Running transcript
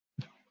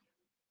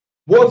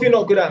What if you're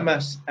not good at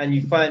maths and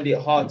you find it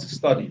hard to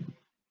study?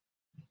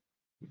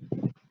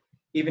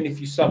 Even if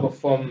you suffer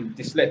from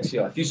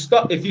dyslexia.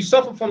 If you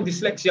suffer from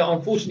dyslexia,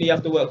 unfortunately, you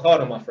have to work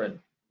harder, my friend.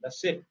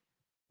 That's it.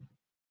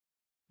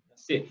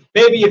 That's it.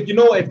 Maybe if you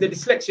know if the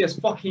dyslexia is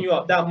fucking you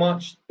up that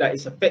much that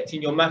it's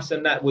affecting your maths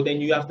and that, well, then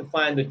you have to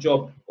find a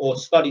job or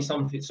study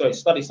something. Sorry,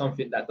 study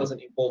something that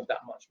doesn't involve that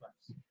much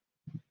maths.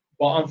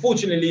 But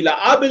unfortunately, like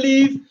I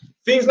believe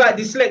things like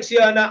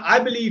dyslexia and that, I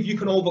believe you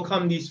can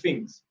overcome these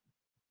things.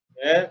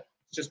 Yeah,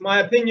 it's just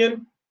my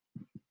opinion.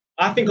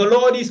 I think a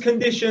lot of these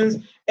conditions,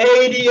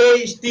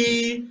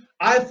 ADHD,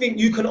 I think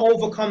you can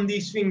overcome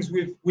these things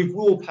with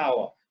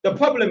willpower. The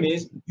problem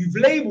is you've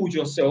labeled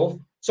yourself,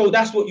 so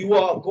that's what you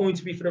are going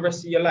to be for the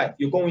rest of your life.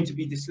 You're going to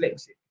be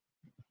dyslexic.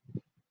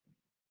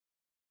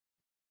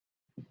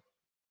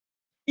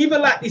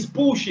 Even like this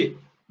bullshit,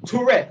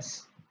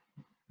 Tourette's.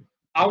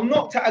 I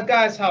knocked at a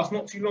guy's house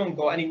not too long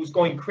ago and he was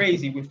going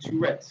crazy with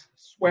Tourette's,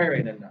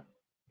 swearing and that.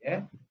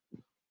 Yeah.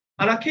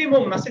 And I came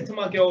home and I said to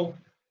my girl,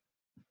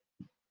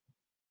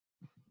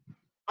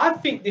 I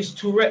think this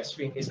Tourette's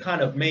thing is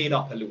kind of made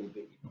up a little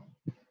bit.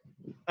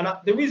 And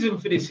the reason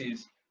for this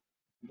is,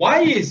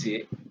 why is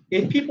it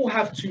if people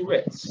have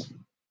Tourette's,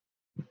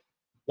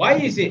 why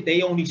is it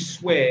they only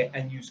swear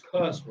and use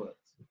curse words?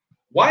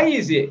 Why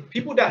is it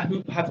people that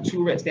have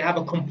Tourette's, they have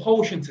a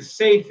compulsion to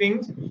say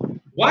things?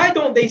 Why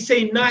don't they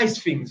say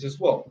nice things as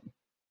well?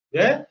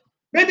 Yeah?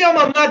 Maybe I'm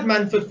a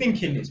madman for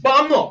thinking this, but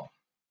I'm not.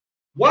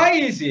 Why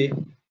is it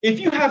if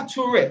you have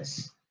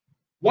Tourette's,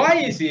 why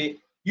is it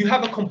you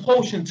have a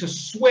compulsion to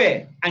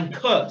swear and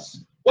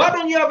curse? Why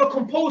don't you have a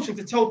compulsion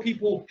to tell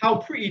people how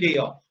pretty they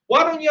are?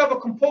 Why don't you have a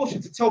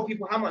compulsion to tell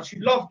people how much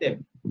you love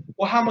them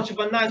or how much of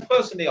a nice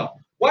person they are?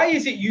 Why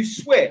is it you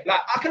swear? Like,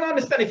 I can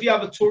understand if you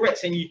have a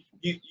Tourette's and you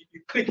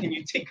click and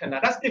you tick and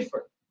that's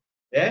different.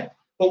 Yeah?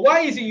 But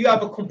why is it you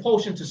have a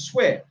compulsion to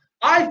swear?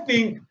 I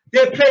think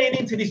they're playing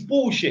into this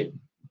bullshit.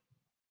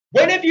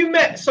 When have you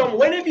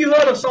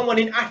heard of someone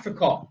in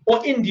Africa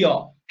or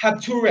India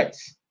have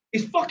Tourette's?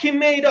 It's fucking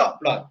made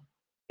up, blood.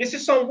 This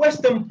is some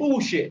Western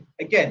bullshit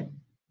again.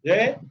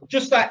 Yeah?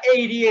 Just like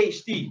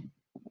ADHD.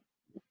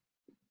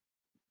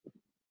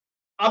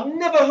 I've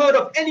never heard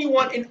of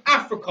anyone in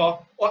Africa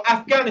or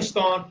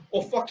Afghanistan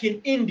or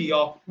fucking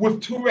India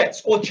with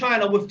Tourette's or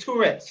China with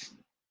Tourette's.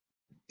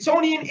 It's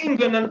only in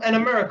England and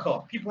America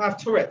people have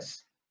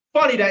Tourette's.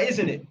 Funny that,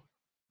 isn't it?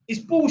 It's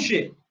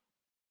bullshit.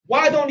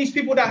 Why don't these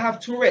people that have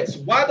Tourette's,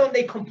 why don't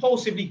they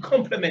compulsively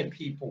compliment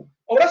people?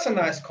 Oh, that's a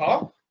nice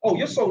car. Oh,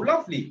 you're so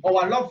lovely. Oh,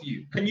 I love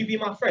you. Can you be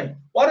my friend?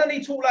 Why don't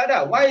they talk like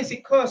that? Why is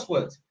it curse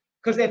words?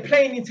 Because they're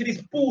playing into this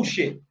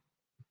bullshit.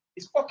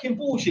 It's fucking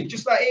bullshit,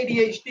 just like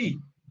ADHD.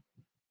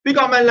 Big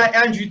up man like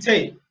Andrew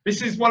Tate.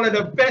 This is one of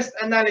the best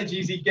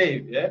analogies he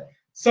gave, yeah?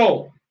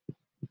 So,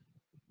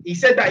 he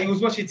said that he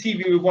was watching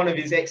TV with one of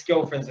his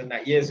ex-girlfriends and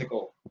that years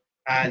ago.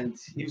 And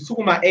he was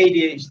talking about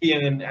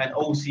ADHD and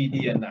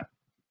OCD and that.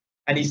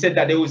 And he said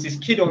that there was this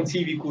kid on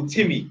TV called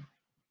Timmy.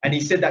 And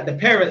he said that the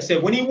parent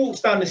said when he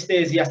walks down the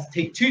stairs, he has to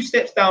take 2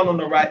 steps down on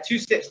the right, 2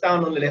 steps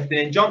down on the left, and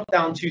then jump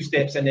down 2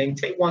 steps, and then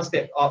take 1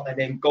 step up, and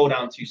then go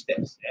down 2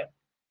 steps. Yeah?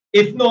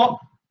 If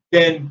not,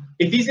 then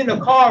if he's in a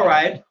car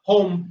ride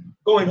home,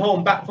 going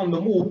home back from the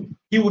mall,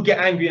 he would get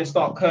angry and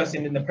start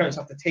cursing, and the parents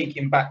have to take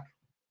him back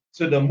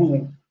to the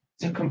mall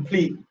to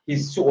complete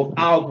his sort of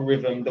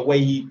algorithm, the way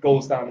he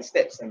goes down the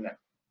steps and that.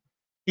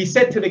 He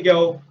said to the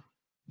girl,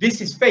 "This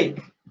is fake,"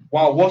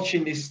 while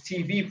watching this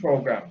TV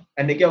program.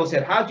 And the girl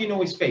said, "How do you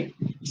know it's fake?"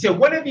 He said,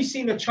 "When have you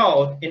seen a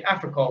child in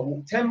Africa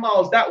walk 10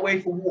 miles that way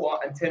for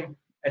water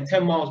and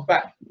 10 miles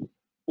back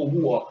for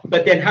water,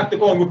 but then have to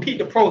go and repeat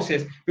the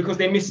process because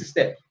they missed a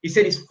step?" He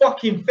said, "It's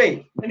fucking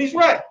fake." And he's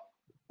right.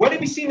 When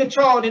have you seen a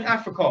child in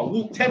Africa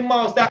walk 10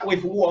 miles that way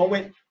for water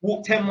and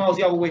walk 10 miles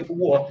the other way for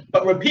water,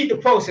 but repeat the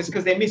process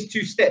because they missed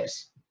 2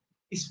 steps?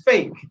 It's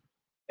fake.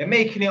 They're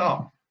making it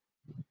up.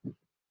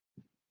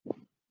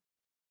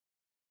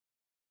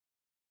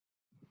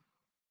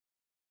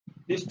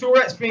 This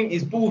Tourette's thing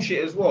is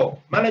bullshit as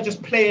well. Man are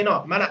just playing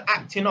up. Man are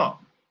acting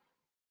up.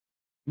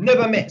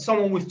 Never met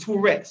someone with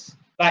Tourette's.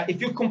 Like,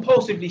 if you're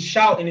compulsively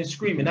shouting and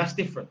screaming, that's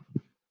different.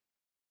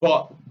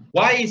 But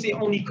why is it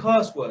only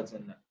curse words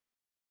and that?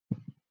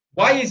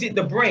 Why is it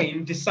the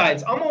brain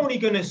decides, I'm only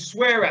going to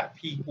swear at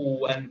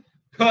people and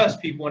curse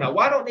people and that?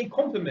 Why don't they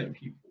compliment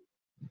people?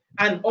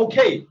 And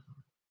okay,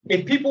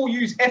 if people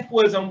use F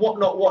words and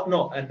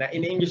whatnot, and that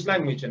in the English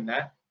language and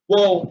that,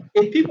 well,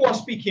 if people are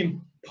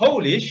speaking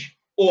Polish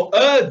or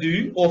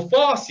Urdu or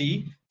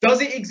Farsi,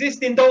 does it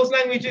exist in those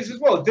languages as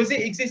well? Does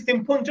it exist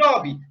in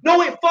Punjabi?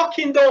 No, it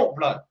fucking don't,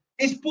 blood.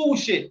 It's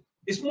bullshit.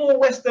 It's more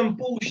Western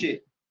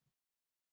bullshit.